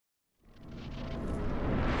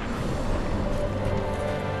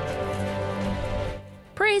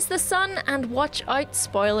Praise the sun and watch out,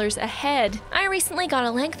 spoilers ahead. I recently got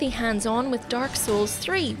a lengthy hands-on with Dark Souls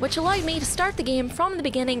 3, which allowed me to start the game from the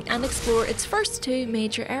beginning and explore its first two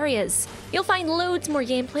major areas. You'll find loads more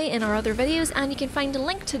gameplay in our other videos, and you can find a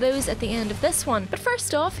link to those at the end of this one. But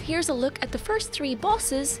first off, here's a look at the first three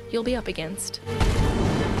bosses you'll be up against.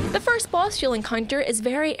 The first boss you'll encounter is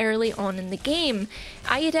very early on in the game,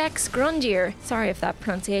 Iodex Grundir. Sorry if that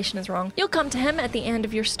pronunciation is wrong. You'll come to him at the end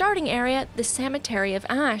of your starting area, the Cemetery of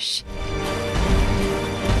Ash.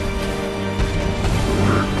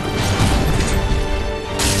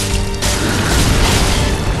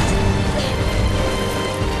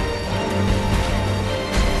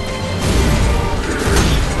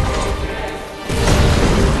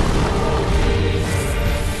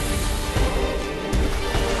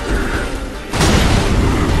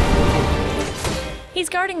 He's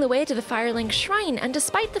guarding the way to the Firelink Shrine, and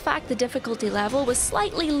despite the fact the difficulty level was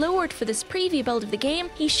slightly lowered for this preview build of the game,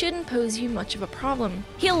 he shouldn't pose you much of a problem.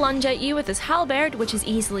 He'll lunge at you with his halberd, which is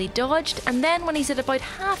easily dodged, and then when he's at about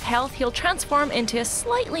half health, he'll transform into a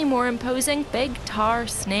slightly more imposing big tar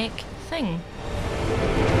snake thing.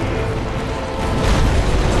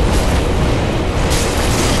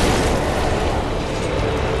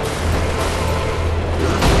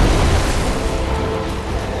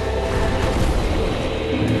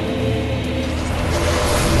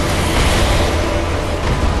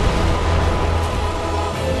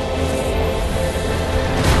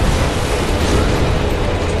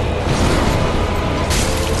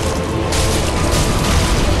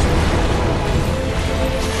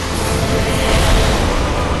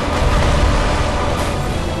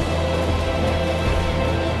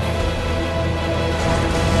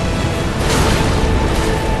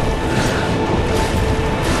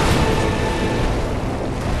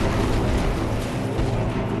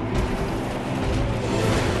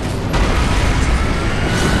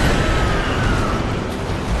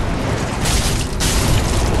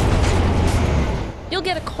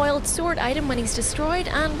 Get a coiled sword item when he's destroyed,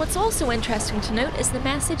 and what's also interesting to note is the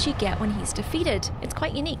message you get when he's defeated. It's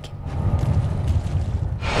quite unique.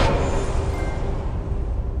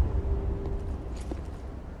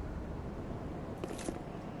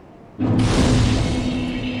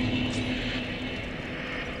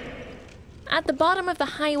 At the bottom of the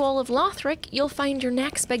high wall of Lothric, you'll find your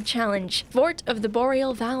next big challenge, Vort of the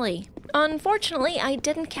Boreal Valley. Unfortunately, I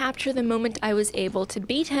didn't capture the moment I was able to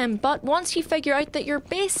beat him, but once you figure out that you're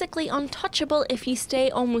basically untouchable if you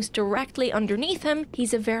stay almost directly underneath him,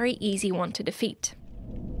 he's a very easy one to defeat.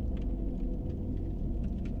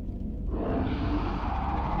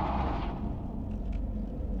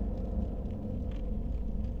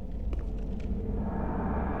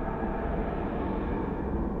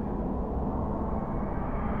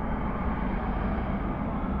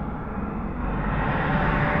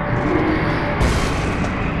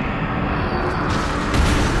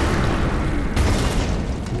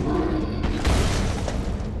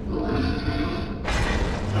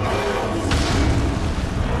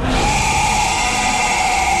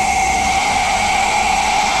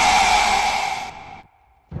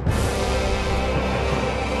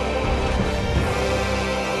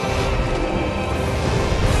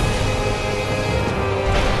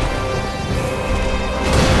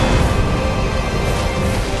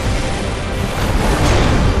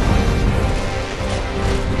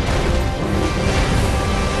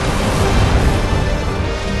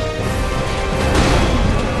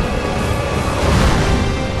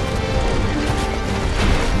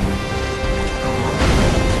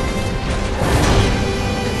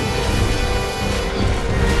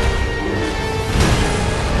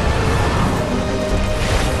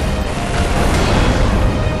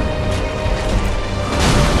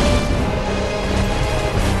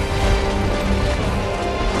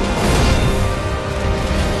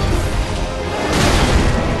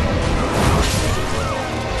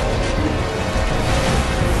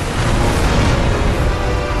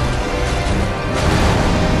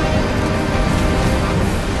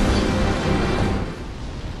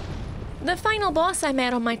 The final boss I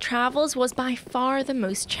met on my travels was by far the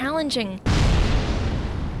most challenging.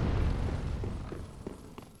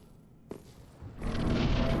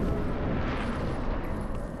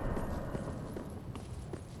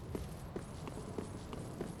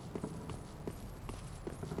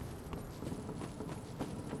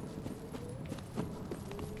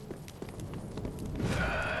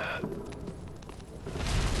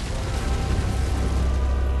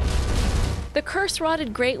 The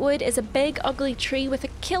curse-rotted Greatwood is a big, ugly tree with a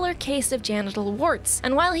killer case of genital warts,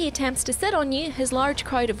 and while he attempts to sit on you, his large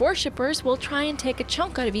crowd of worshippers will try and take a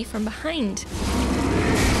chunk out of you from behind.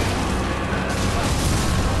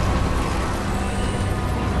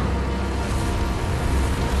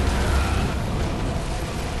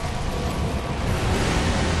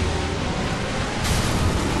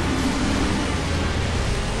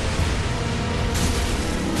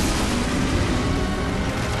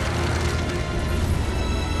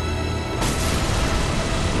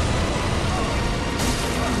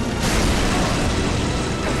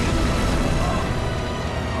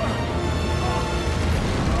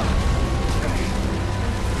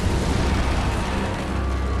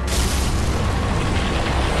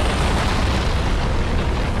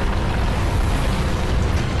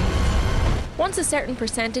 Once a certain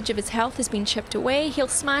percentage of his health has been chipped away, he'll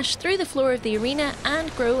smash through the floor of the arena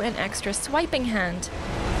and grow an extra swiping hand.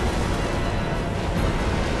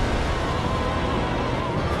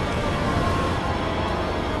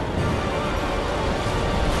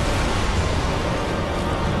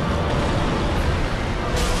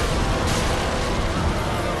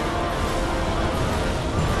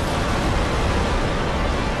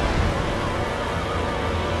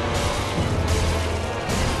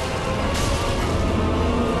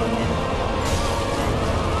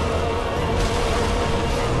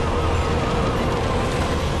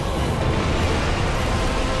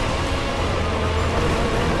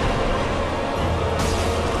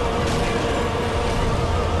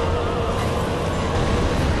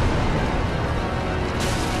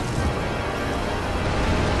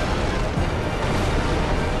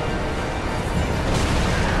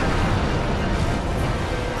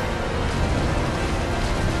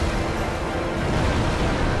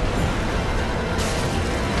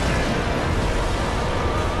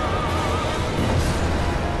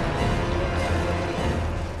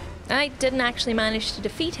 I didn't actually manage to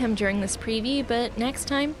defeat him during this preview, but next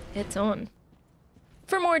time, it's on.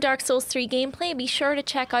 For more Dark Souls 3 gameplay, be sure to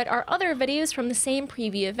check out our other videos from the same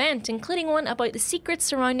preview event, including one about the secrets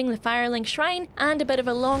surrounding the Firelink Shrine and a bit of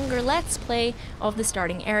a longer let's play of the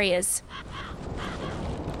starting areas.